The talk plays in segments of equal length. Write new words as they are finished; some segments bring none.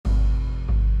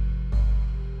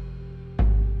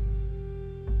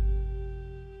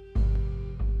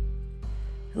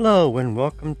Hello and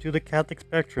welcome to the Catholic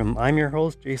Spectrum. I'm your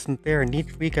host, Jason Thayer, and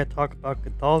each week I talk about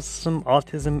Catholicism,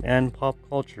 autism, and pop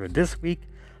culture. This week,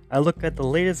 I look at the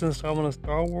latest installment of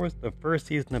Star Wars, the first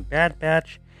season of Bad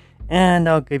Batch, and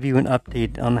I'll give you an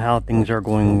update on how things are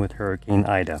going with Hurricane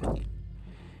Ida.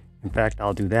 In fact,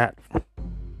 I'll do that.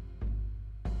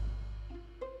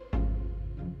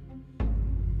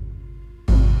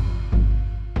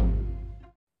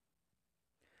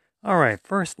 Alright,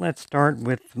 first let's start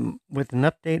with an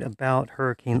update about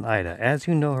Hurricane Ida. As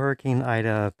you know, Hurricane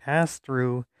Ida passed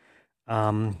through.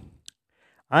 I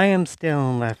am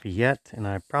still in Lafayette, and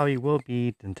I probably will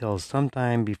be until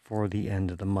sometime before the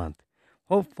end of the month.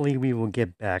 Hopefully we will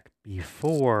get back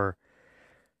before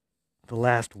the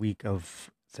last week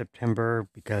of September,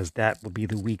 because that will be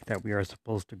the week that we are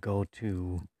supposed to go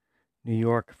to New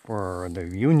York for the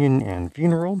reunion and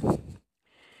funeral.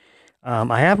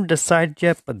 I haven't decided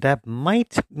yet, but that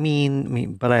might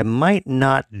mean, but I might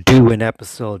not do an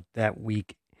episode that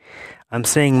week. I'm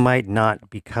saying might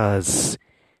not because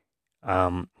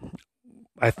I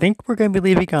think we're going to be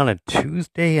leaving on a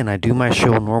Tuesday, and I do my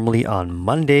show normally on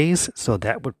Mondays, so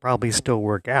that would probably still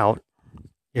work out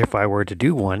if I were to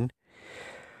do one.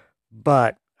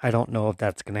 But I don't know if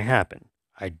that's going to happen.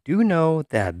 I do know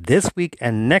that this week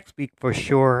and next week for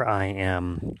sure I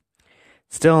am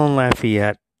still in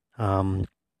Lafayette.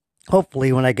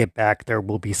 Hopefully when I get back there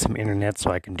will be some internet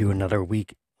so I can do another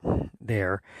week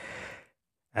there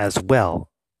as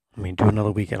well. Do another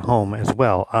week at home as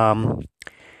well.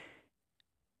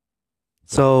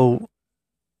 So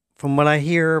from what I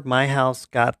hear, my house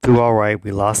got through all right. We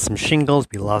lost some shingles.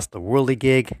 We lost the whirly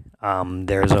gig.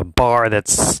 There's a bar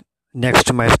that's next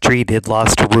to my street. It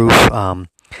lost a roof. A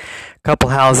couple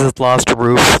houses lost a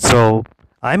roof. So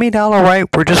I made out all right.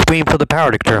 We're just waiting for the power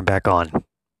to turn back on.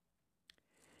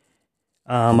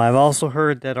 I've also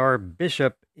heard that our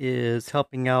bishop is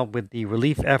helping out with the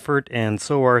relief effort, and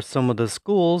so are some of the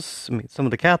schools, some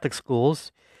of the Catholic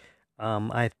schools.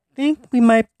 I think they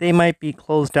might be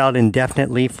closed out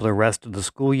indefinitely for the rest of the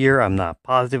school year. I'm not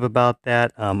positive about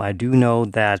that. I do know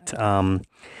that down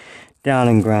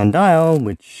in Grand Isle,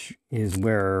 which is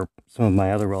where some of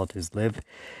my other relatives live,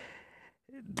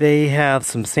 they have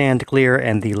some sand to clear,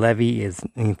 and the levee is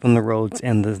from the roads,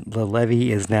 and the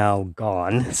levee is now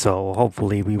gone. So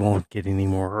hopefully we won't get any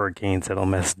more hurricanes that'll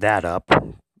mess that up.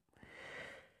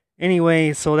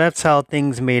 Anyway, so that's how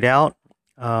things made out.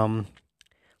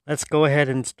 Let's go ahead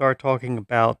and start talking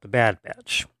about the Bad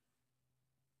Batch.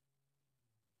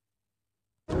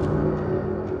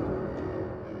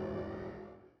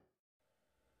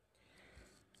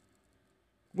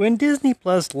 When Disney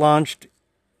Plus launched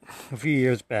a few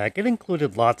years back, it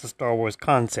included lots of Star Wars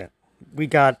content. We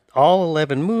got all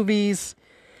 11 movies,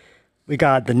 we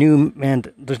got the new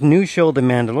show, The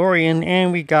Mandalorian,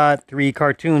 and we got 3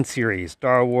 cartoon series,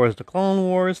 Star Wars The Clone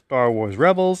Wars, Star Wars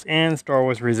Rebels, and Star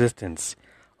Wars Resistance.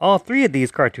 All 3 of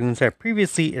these cartoons have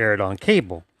previously aired on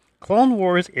cable. Clone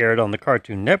Wars aired on the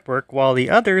Cartoon Network, while the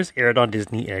others aired on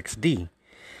Disney XD.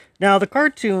 Now, the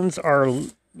cartoons are a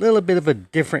little bit of a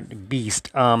different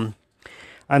beast.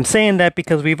 I'm saying that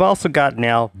because we've also got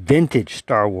now vintage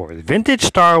Star Wars. Vintage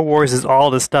Star Wars is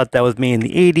all the stuff that was made in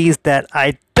the 80s that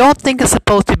I don't think is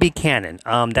supposed to be canon.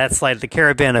 That's like the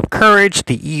Caravan of Courage,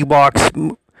 the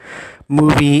Ewoks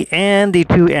movie, and the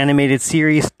 2 animated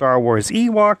series, Star Wars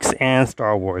Ewoks and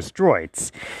Star Wars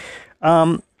Droids.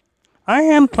 I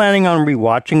am planning on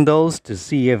rewatching those to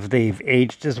see if they've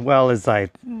aged as well as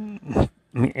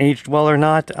aged well or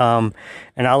not. And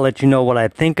I'll let you know what I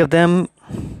think of them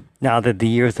now that the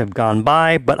years have gone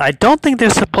by, but like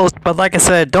I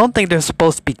said, I don't think they're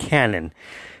supposed to be canon,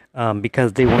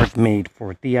 because they weren't made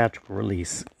for theatrical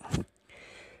release.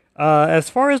 As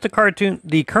far as the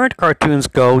current cartoons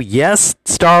go, yes,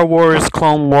 Star Wars,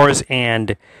 Clone Wars,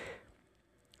 and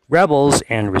Rebels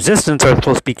and Resistance are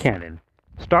supposed to be canon.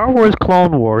 Star Wars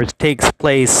Clone Wars takes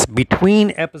place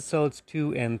between episodes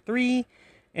 2 and 3,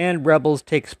 and Rebels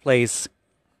takes place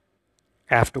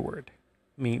afterward.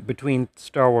 Between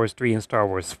Star Wars 3 and Star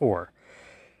Wars 4.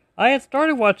 I had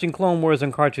started watching Clone Wars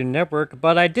on Cartoon Network,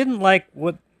 but I don't like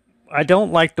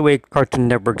the way Cartoon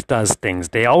Network does things.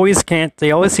 They always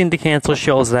seem to cancel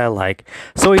shows that I like.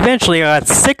 So eventually I got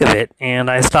sick of it, and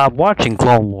I stopped watching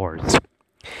Clone Wars.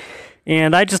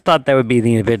 And I just thought that would be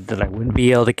the event that I wouldn't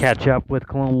be able to catch up with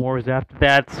Clone Wars after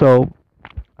that. So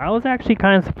I was actually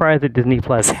kind of surprised that Disney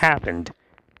Plus happened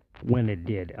when it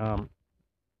did.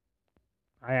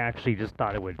 I actually just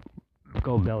thought it would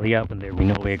go belly up and there would be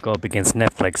no way to go up against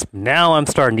Netflix. Now I'm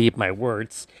starting to eat my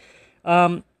words.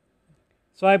 So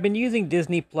I've been using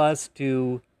Disney Plus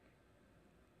to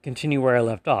continue where I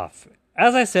left off.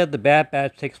 As I said, the Bad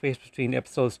Batch takes place between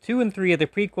episodes 2 and 3 of the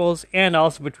prequels, and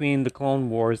also between the Clone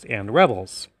Wars and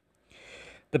Rebels.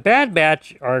 The Bad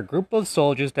Batch are a group of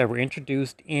soldiers that were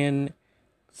introduced in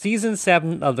Season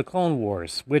 7 of the Clone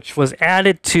Wars, which was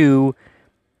added to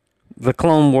the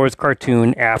Clone Wars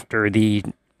cartoon after the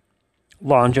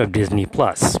launch of Disney+.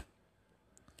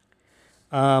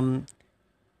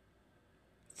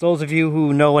 Those of you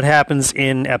who know what happens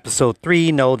in Episode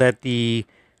 3 know that the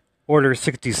Order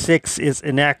 66 is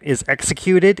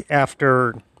executed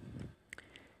after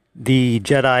the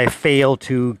Jedi fail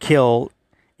to kill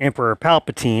Emperor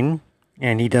Palpatine,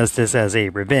 and he does this as a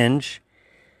revenge.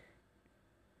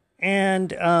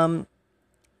 And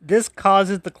this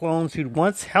causes the clones who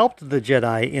once helped the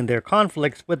Jedi in their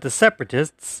conflicts with the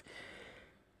Separatists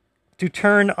to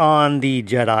turn on the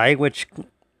Jedi, which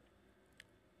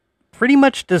pretty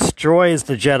much destroys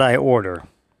the Jedi Order.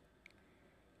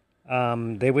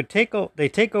 The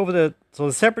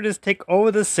Separatists take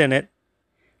over the Senate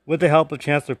with the help of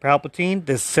Chancellor Palpatine.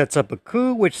 This sets up a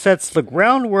coup, which sets the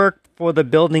groundwork for the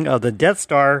building of the Death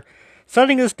Star,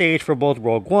 setting the stage for both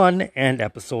Rogue One and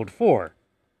Episode 4.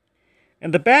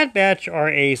 And the Bad Batch are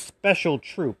a special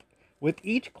troop, with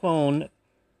each clone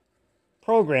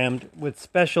programmed with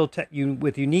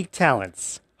with unique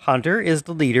talents. Hunter is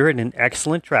the leader and an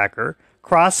excellent tracker.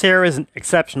 Crosshair is an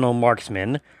exceptional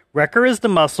marksman. Wrecker is the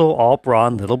muscle, all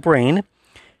brawn, little brain.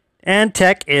 And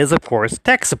Tech is, of course,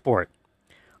 tech support.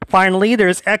 Finally,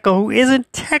 there's Echo, who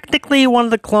isn't technically one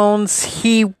of the clones.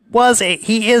 He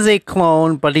is a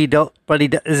clone, but he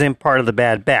isn't part of the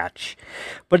Bad Batch.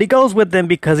 But he goes with them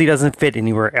because he doesn't fit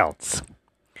anywhere else.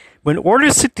 When Order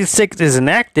 66 is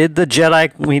enacted,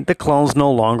 the clones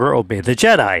no longer obey the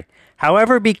Jedi.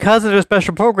 However, because of their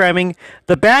special programming,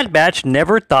 the Bad Batch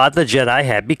never thought the Jedi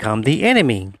had become the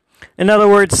enemy. In other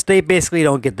words, they basically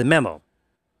don't get the memo.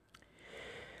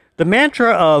 The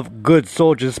mantra of good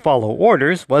soldiers follow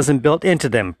orders wasn't built into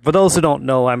them. For those who don't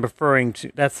know,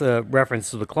 that's a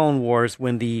reference to the Clone Wars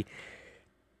when the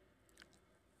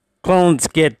clones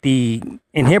get the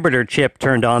inhibitor chip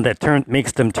turned on that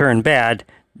makes them turn bad.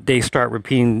 They start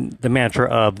repeating the mantra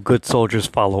of good soldiers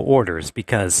follow orders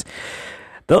because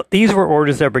these were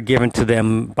orders that were given to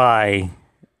them by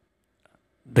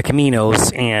the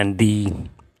Caminos and the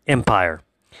Empire.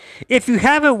 If you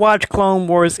haven't watched Clone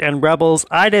Wars and Rebels,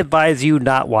 I'd advise you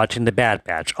not watching The Bad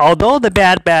Batch. Although The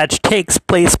Bad Batch takes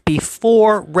place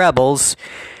before Rebels,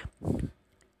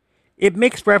 it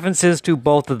makes references to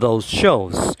both of those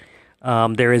shows.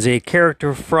 There is a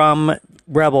character from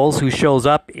Rebels who shows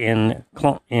up in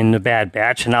The Bad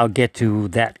Batch, and I'll get to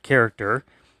that character.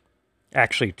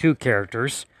 Actually, two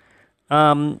characters.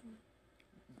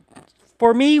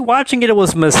 For me, watching it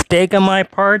was a mistake on my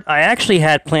part. I actually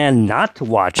had planned not to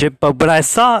watch it, but I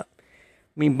saw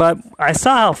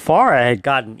how far I had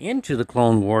gotten into the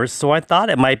Clone Wars, so I thought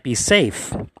it might be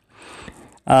safe.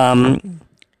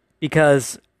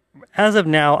 Because as of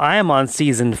now, I am on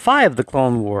Season 5 of the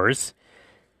Clone Wars.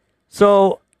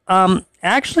 So,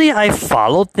 actually, I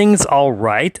followed things all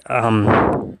right.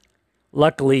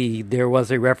 Luckily, there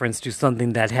was a reference to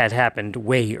something that had happened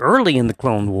way early in the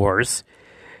Clone Wars.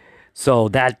 So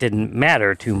that didn't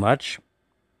matter too much.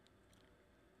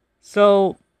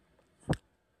 So,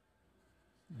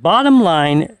 bottom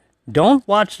line, don't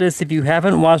watch this if you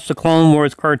haven't watched the Clone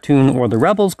Wars cartoon or the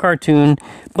Rebels cartoon,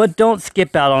 but don't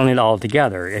skip out on it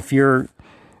altogether. If you're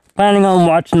planning on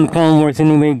watching the Clone Wars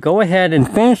anyway, go ahead and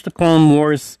finish the Clone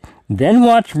Wars, then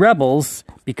watch Rebels,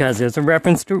 because there's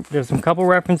a couple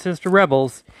references to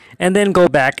Rebels, and then go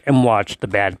back and watch The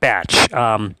Bad Batch.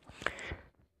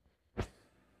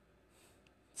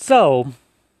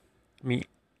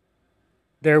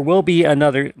 There will be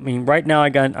another. Right now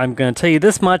I'm going to tell you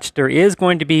this much: there is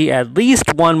going to be at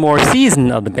least one more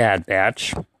season of The Bad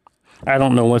Batch. I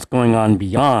don't know what's going on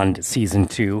beyond season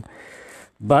 2,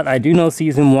 but I do know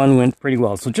season 1 went pretty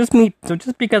well. So just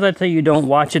because I tell you don't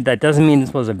watch it, that doesn't mean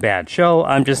this was a bad show.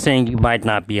 I'm just saying you might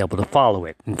not be able to follow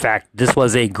it. In fact, this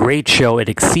was a great show. It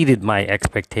exceeded my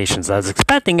expectations. I was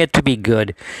expecting it to be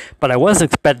good, but I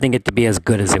wasn't expecting it to be as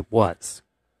good as it was.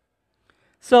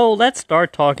 So let's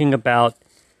start talking about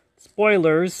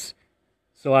spoilers.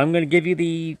 So I'm going to give you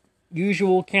the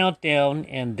usual countdown,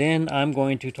 and then I'm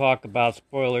going to talk about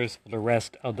spoilers for the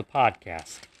rest of the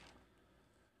podcast.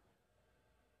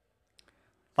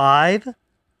 5,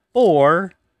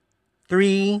 4,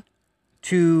 3,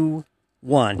 2,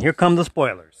 1. Here come the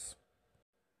spoilers.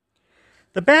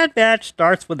 The Bad Batch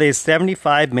starts with a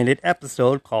 75-minute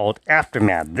episode called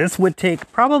Aftermath. This would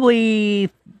take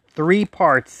probably 3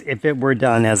 parts if it were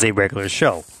done as a regular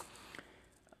show.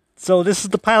 So this is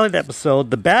the pilot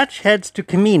episode. The batch heads to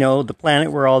Camino, the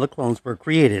planet where all the clones were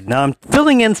created. Now I'm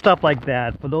filling in stuff like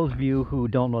that for those of you who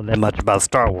don't know that much about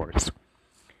Star Wars.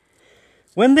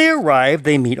 When they arrive,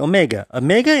 they meet Omega.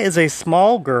 Omega is a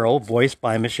small girl voiced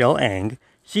by Michelle Ang.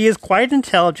 She is quite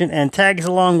intelligent and tags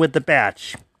along with the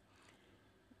batch.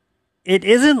 It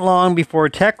isn't long before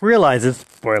Tech realizes,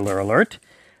 spoiler alert,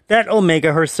 that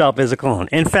Omega herself is a clone.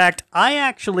 In fact, I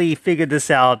actually figured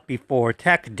this out before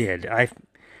Tech did.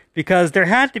 Because there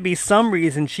had to be some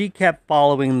reason she kept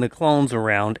following the clones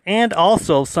around, and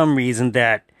also some reason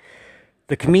that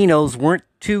the Caminos weren't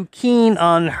too keen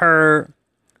on her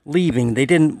leaving.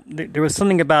 There was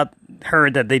something about her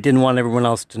that they didn't want everyone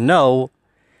else to know,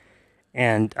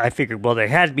 and I figured, well, there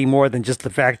had to be more than just the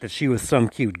fact that she was some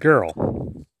cute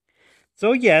girl.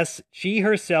 So yes, she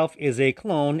herself is a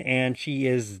clone, and she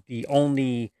is the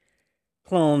only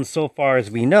clone, so far as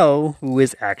we know, who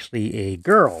is actually a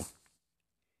girl.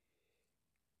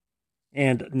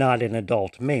 And not an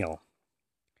adult male.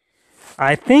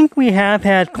 I think we have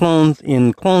had clones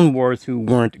in Clone Wars who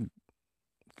weren't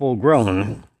full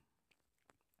grown.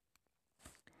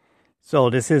 So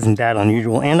this isn't that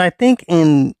unusual. And I think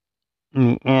and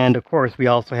of course we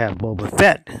also have Boba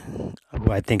Fett,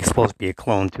 who I think is supposed to be a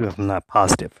clone too, if I'm not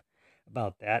positive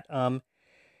about that.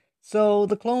 So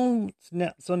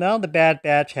now the Bad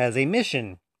Batch has a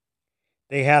mission.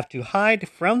 They have to hide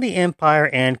from the Empire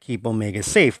and keep Omega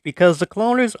safe, because the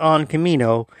cloners on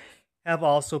Camino have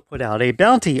also put out a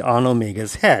bounty on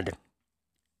Omega's head.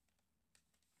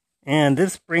 And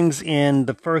this brings in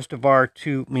the first of our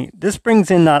two... this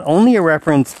brings in not only a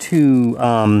reference to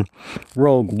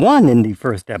Rogue One in the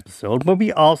first episode, but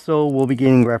we also will be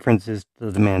getting references to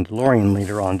The Mandalorian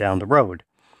later on down the road.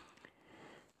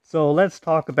 So let's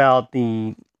talk about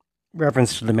the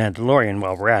reference to The Mandalorian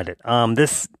while we're at it.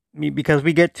 Because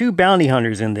we get two bounty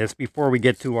hunters in this before we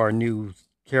get to our new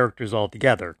characters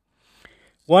altogether.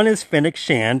 One is Fennec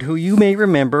Shand, who you may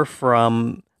remember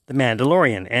from The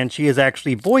Mandalorian, and she is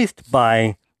actually voiced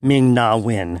by Ming-Na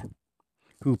Wen,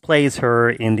 who plays her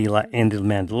in The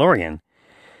Mandalorian.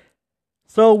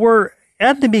 So we're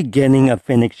at the beginning of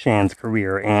Fennec Shand's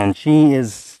career, and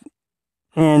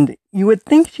you would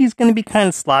think she's going to be kind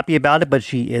of sloppy about it, but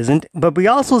she isn't. But we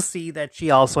also see that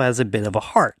she also has a bit of a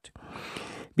heart.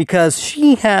 Because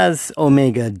she has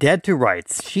Omega dead to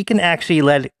rights. She can actually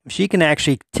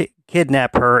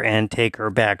kidnap her and take her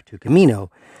back to Camino.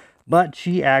 But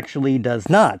she actually does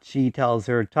not. She tells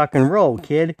her, tuck and roll,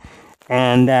 kid.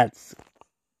 And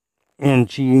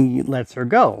she lets her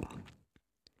go.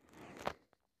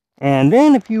 And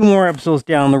then a few more episodes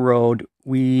down the road,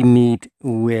 we meet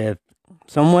with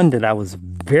someone that I was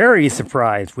very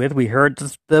surprised with. We heard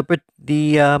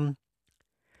the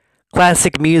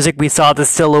classic music. We saw the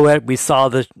silhouette. We saw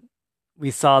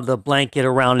the blanket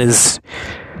around his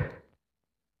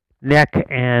neck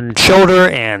and shoulder,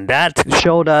 and that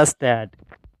showed us that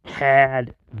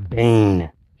Cad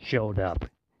Bane showed up.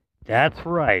 That's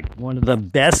right. One of the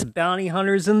best bounty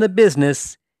hunters in the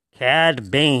business,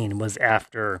 Cad Bane, was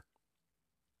after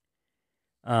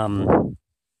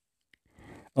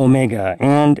Omega,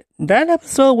 and that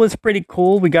episode was pretty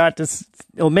cool. We got this.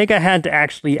 Omega had to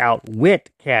actually outwit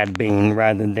Cad Bane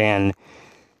rather than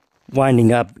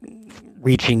winding up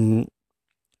reaching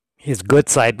his good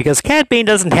side, because Cad Bane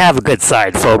doesn't have a good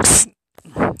side, folks.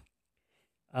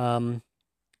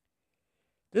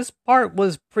 This part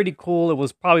was pretty cool. It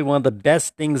was probably one of the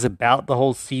best things about the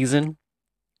whole season.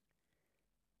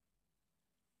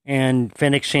 And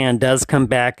Fennec Shand does come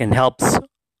back and helps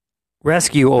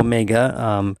rescue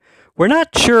Omega. We're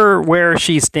not sure where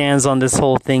she stands on this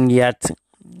whole thing yet.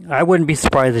 I wouldn't be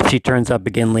surprised if she turns up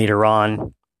again later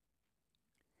on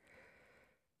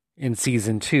in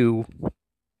season 2.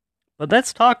 But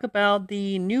let's talk about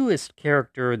the newest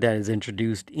character that is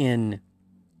introduced in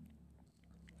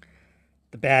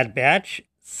The Bad Batch,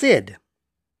 Sid.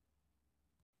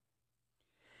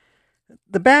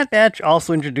 The Bad Batch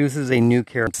also introduces a new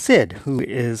character, Sid, who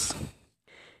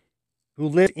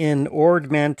lives in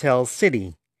Ord Mantell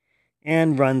City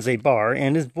and runs a bar,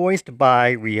 and is voiced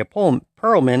by Rhea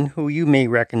Perlman, who you may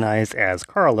recognize as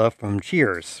Carla from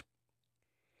Cheers.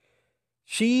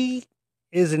 She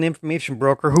is an information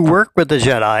broker who worked with the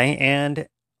Jedi and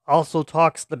also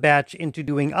talks the Batch into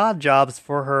doing odd jobs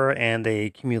for her, and they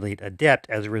accumulate a debt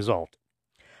as a result.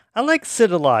 I like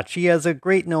Sid a lot. She has a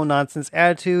great no-nonsense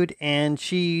attitude, and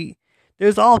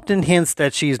there's often hints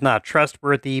that she's not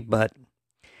trustworthy, but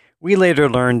we later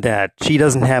learned that she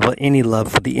doesn't have any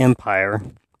love for the Empire.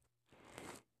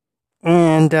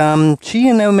 And she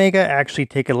and Omega actually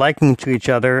take a liking to each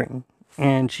other,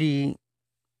 and she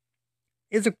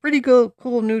is a pretty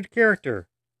cool new character.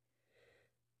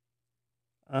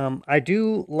 I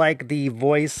do like the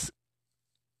voice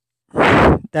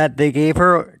that they gave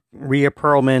her. Rhea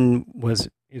Perlman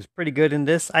is pretty good in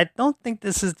this. I don't think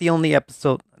this is the only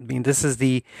episode. I mean,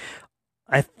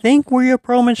 I think Rhea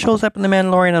Perlman shows up in The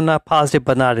Mandalorian. I'm not positive,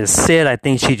 but not as Sid. I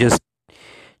think she just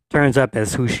turns up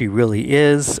as who she really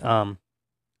is. I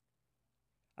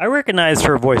recognized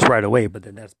her voice right away, but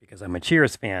then that's because I'm a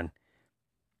Cheers fan.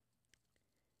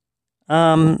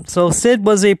 So Sid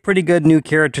was a pretty good new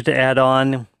character to add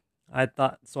on. I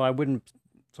thought so. I would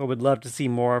love to see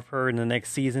more of her in the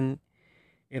next season,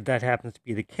 if that happens to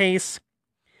be the case.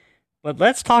 But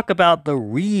let's talk about the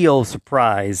real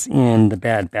surprise in The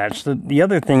Bad Batch. The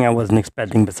other thing I wasn't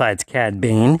expecting besides Cad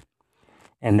Bane,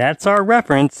 and that's our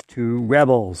reference to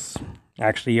Rebels.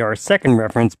 Actually, our second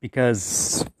reference,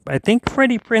 because I think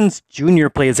Freddie Prinze Jr.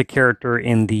 plays a character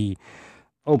in the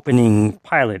opening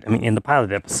pilot. In the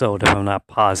pilot episode, if I'm not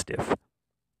positive.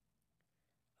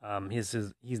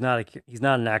 He's not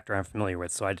an actor I'm familiar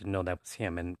with, so I didn't know that was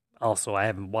him. And also, I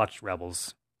haven't watched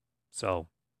Rebels, so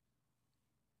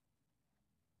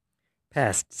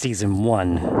past season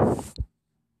 1.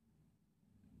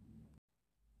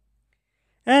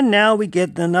 And now we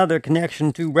get another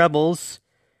connection to Rebels.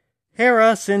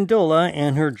 Hera Syndulla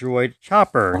and her droid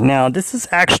Chopper. Now, this is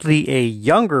actually a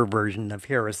younger version of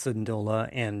Hera Syndulla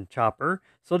and Chopper.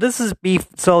 So this is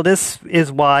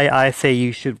why I say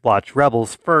you should watch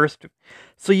Rebels first,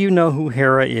 so you know who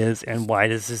Hera is and why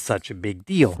this is such a big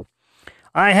deal.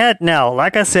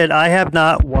 Like I said, I have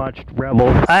not watched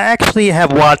Rebels. I actually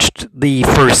have watched the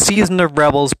first season of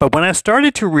Rebels, but when I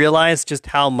started to realize just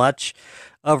how much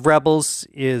of Rebels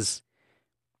is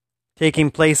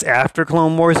taking place after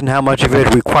Clone Wars and how much of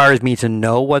it requires me to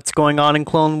know what's going on in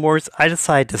Clone Wars, I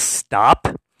decided to stop.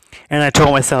 And I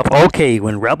told myself, okay,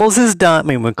 when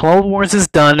Clone Wars is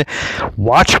done,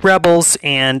 watch Rebels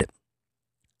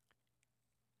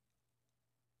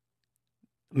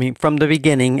from the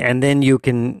beginning, and then you'll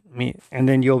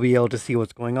be able to see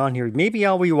what's going on here. Maybe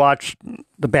I'll rewatch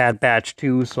The Bad Batch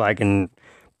too, so I can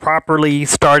properly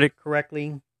start it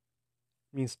correctly.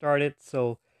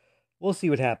 So we'll see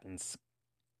what happens.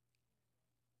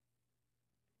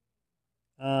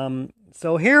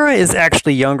 So Hera is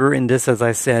actually younger in this, as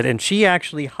I said, and she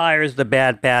actually hires the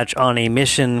Bad Batch on a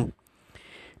mission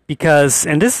because,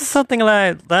 and this is something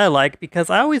that I like, because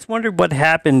I always wondered what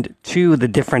happened to the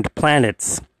different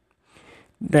planets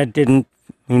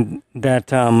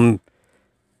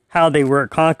how they were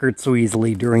conquered so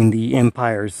easily during the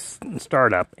Empire's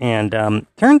startup. And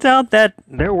turns out that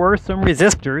there were some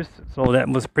resistors, so that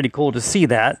was pretty cool to see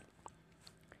that.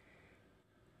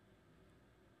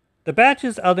 The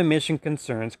Batch's other mission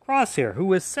concerns Crosshair, who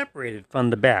was separated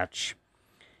from the Batch.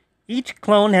 Each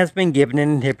clone has been given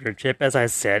an inhibitor chip, as I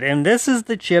said, and this is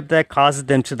the chip that causes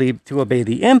them to obey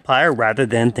the Empire rather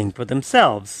than think for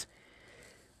themselves.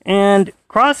 And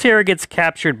Crosshair gets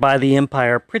captured by the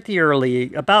Empire pretty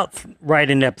early, about right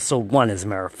in episode 1, as a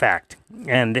matter of fact.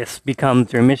 And this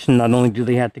becomes their mission. Not only do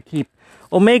they have to keep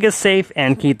Omega safe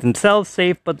and keep themselves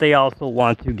safe, but they also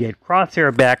want to get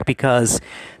Crosshair back because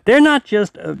they're not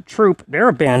just a troop, they're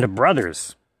a band of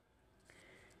brothers.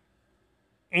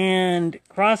 And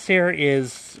Crosshair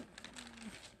is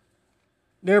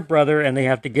their brother, and they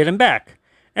have to get him back.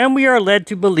 And we are led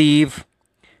to believe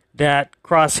that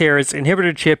Crosshair's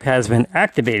inhibitor chip has been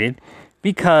activated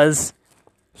because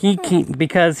he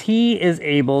is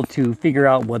able to figure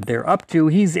out what they're up to.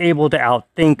 He's able to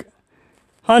outthink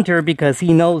Hunter because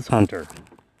he knows Hunter.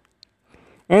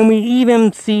 And we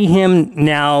even see him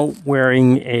now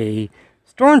wearing a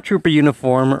Stormtrooper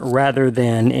uniform rather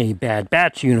than a Bad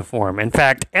Batch uniform. In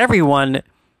fact, everyone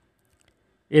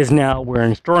is now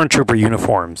wearing Stormtrooper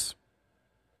uniforms,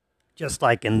 just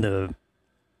like in the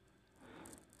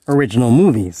original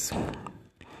movies.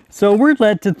 So we're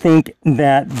led to think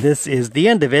that this is the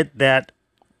end of it, that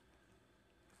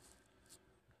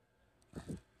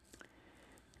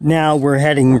now we're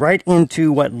heading right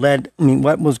into what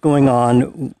was going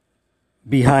on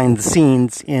behind the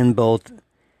scenes in both,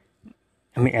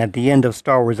 at the end of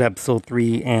Star Wars Episode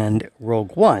 3 and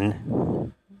Rogue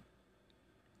One.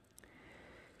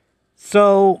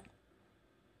 So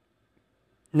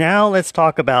now let's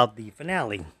talk about the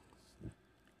finale.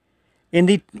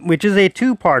 Which is a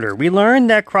two-parter. We learned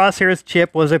that Crosshair's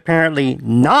chip was apparently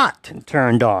not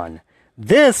turned on.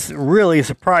 This really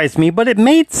surprised me, but it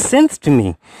made sense to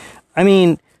me.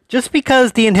 Just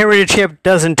because the inhibitor chip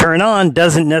doesn't turn on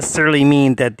doesn't necessarily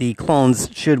mean that the clones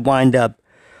should wind up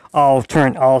all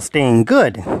staying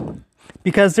good.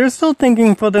 because they're still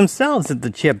thinking for themselves if the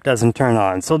chip doesn't turn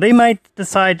on. So they might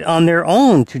decide on their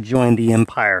own to join the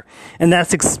Empire. And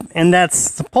that's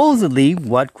supposedly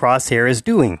what Crosshair is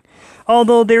doing.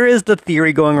 Although there is the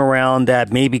theory going around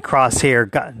that maybe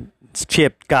Crosshair's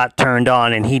chip got turned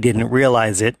on and he didn't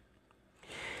realize it.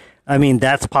 I mean,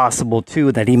 that's possible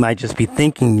too, that he might just be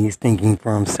thinking he's thinking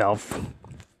for himself.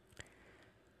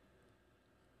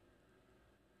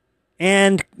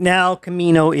 And now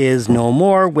Camino is no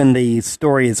more. When the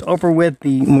story is over with,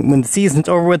 when the season's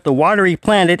over with, the watery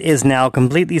planet is now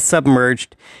completely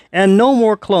submerged, and no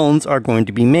more clones are going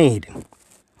to be made.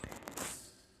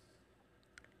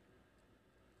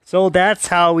 So that's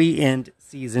how we end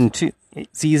season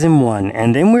 1.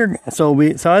 And then so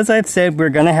as I've said, we're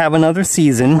going to have another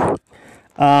season.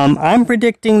 I'm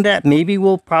predicting that maybe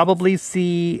we'll probably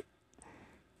see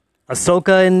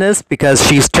Ahsoka in this, because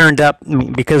she's turned up,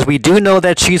 because we do know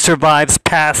that she survives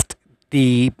past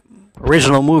the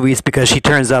original movies, because she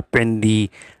turns up in the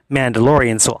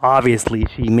Mandalorian, so obviously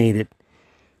she made it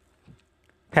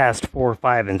past 4,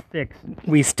 5, and 6.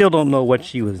 We still don't know what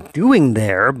she was doing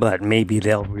there, but maybe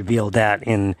they'll reveal that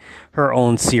in her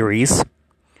own series.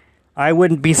 I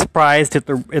wouldn't be surprised if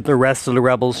the rest of the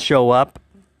Rebels show up.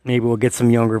 Maybe we'll get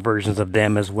some younger versions of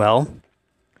them as well.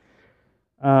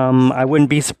 I wouldn't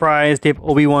be surprised if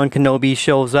Obi-Wan Kenobi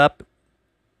shows up.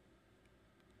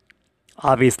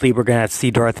 Obviously, we're going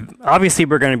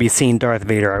to be seeing Darth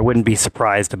Vader. I wouldn't be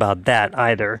surprised about that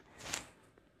either.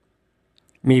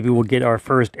 Maybe we'll get our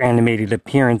first animated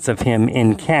appearance of him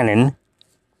in canon.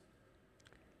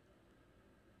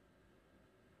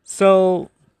 So,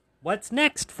 what's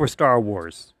next for Star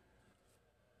Wars?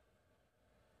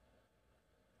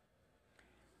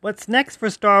 What's next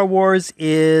for Star Wars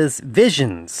is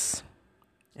Visions.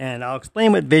 And I'll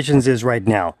explain what Visions is right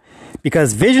now.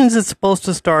 Because Visions is supposed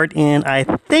to start in, I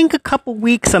think, a couple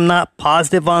weeks. I'm not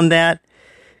positive on that.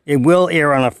 It will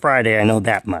air on a Friday, I know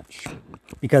that much.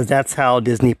 Because that's how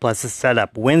Disney Plus is set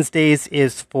up. Wednesdays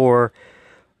is for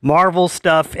Marvel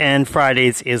stuff, and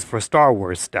Fridays is for Star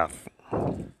Wars stuff.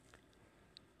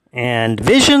 And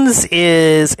Visions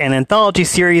is an anthology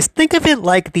series. Think of it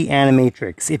like The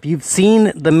Animatrix. If you've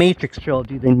seen the Matrix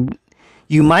trilogy, then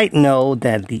you might know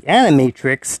that The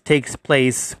Animatrix takes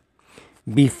place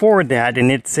before that, and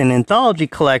it's an anthology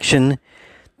collection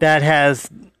that has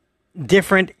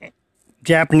different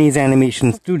Japanese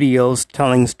animation studios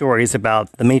telling stories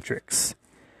about the Matrix.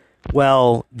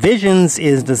 Well, Visions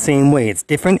is the same way. It's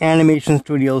different animation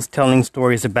studios telling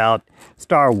stories about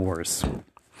Star Wars.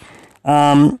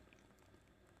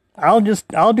 I'll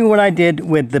do what I did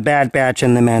with The Bad Batch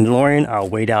and The Mandalorian. I'll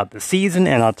wait out the season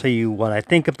and I'll tell you what I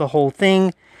think of the whole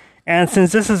thing. And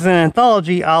since this is an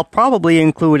anthology, I'll probably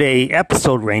include a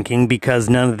episode ranking, because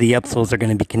none of the episodes are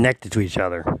going to be connected to each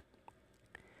other.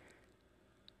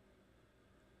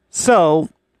 So,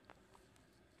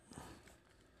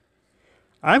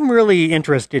 I'm really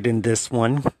interested in this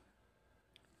one.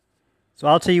 So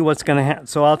I'll tell you what's going to happen.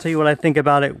 So I'll tell you what I think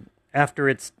about it after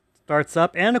it starts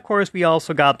up. And of course, we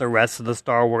also got the rest of the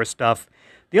Star Wars stuff.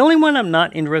 The only one I'm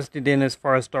not interested in as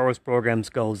far as Star Wars programs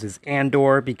goes is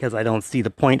Andor, because I don't see the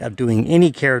point of doing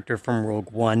any character from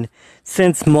Rogue One,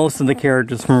 since most of the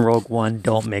characters from Rogue One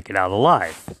don't make it out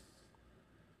alive.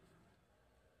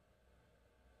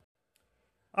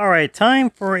 Alright, time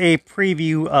for a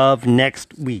preview of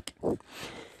next week.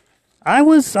 I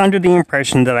was under the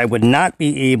impression that I would not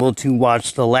be able to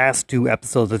watch the last 2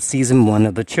 episodes of Season 1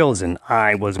 of The Chosen.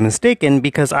 I was mistaken,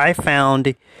 because I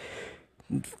found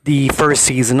the first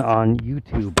season on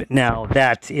YouTube. Now,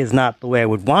 that is not the way I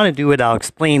would want to do it. I'll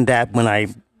explain that when I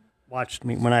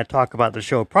talk about the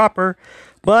show proper.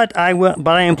 But I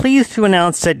am pleased to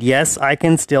announce that yes, I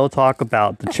can still talk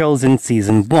about The Chosen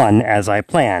Season 1 as I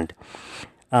planned.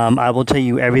 I will tell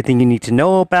you everything you need to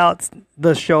know about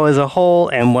the show as a whole,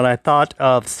 and what I thought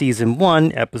of Season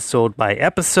 1, episode by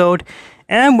episode,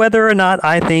 and whether or not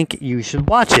I think you should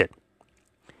watch it.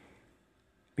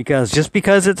 Because just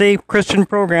because it's a Christian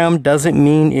program doesn't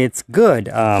mean it's good.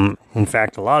 In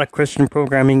fact, a lot of Christian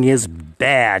programming is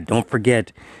bad. Don't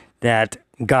forget that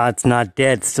God's Not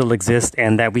Dead still exists,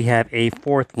 and that we have a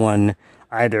 4th one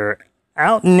either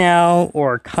out now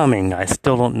or coming. I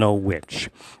still don't know which.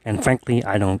 And frankly,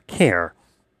 I don't care.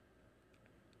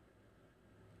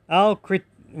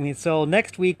 So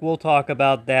next week we'll talk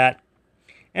about that.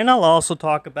 And I'll also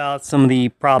talk about some of the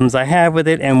problems I have with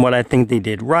it and what I think they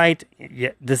did right.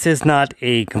 This is not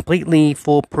a completely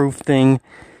foolproof thing.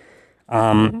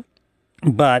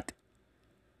 But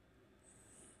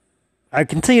I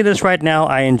can tell you this right now,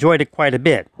 I enjoyed it quite a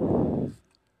bit.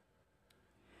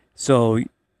 So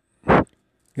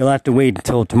You'll have to wait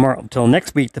till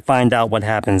next week to find out what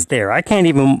happens there. I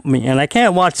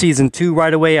can't watch season 2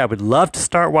 right away. I would love to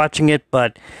start watching it,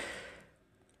 but,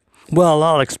 well,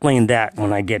 I'll explain that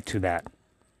when I get to that.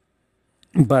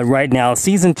 But right now,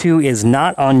 season 2 is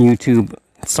not on YouTube.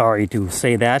 Sorry to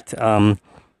say that.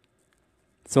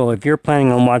 So if you're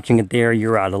planning on watching it there,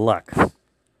 you're out of luck.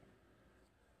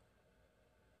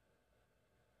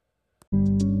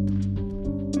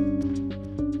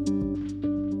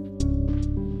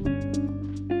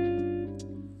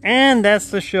 And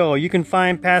that's the show. You can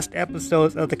find past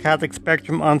episodes of The Catholic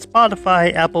Spectrum on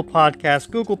Spotify, Apple Podcasts,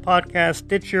 Google Podcasts,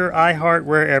 Stitcher, iHeart,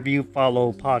 wherever you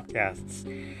follow podcasts.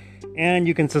 And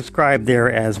you can subscribe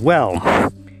there as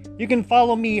well. You can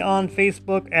follow me on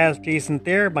Facebook as Jason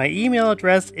Thayer. My email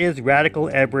address is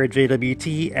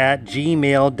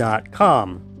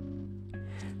radicaledwardjwt@gmail.com.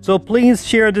 So please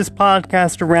share this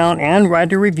podcast around and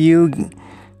write a review.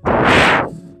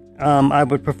 I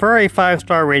would prefer a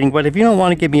 5-star rating, but if you don't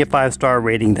want to give me a 5-star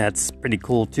rating, that's pretty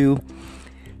cool too.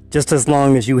 Just as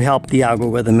long as you help the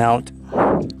algorithm out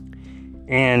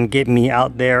and get me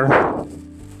out there.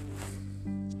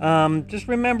 Just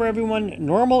remember, everyone,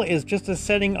 normal is just a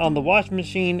setting on the washing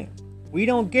machine. We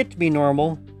don't get to be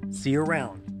normal. See you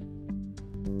around.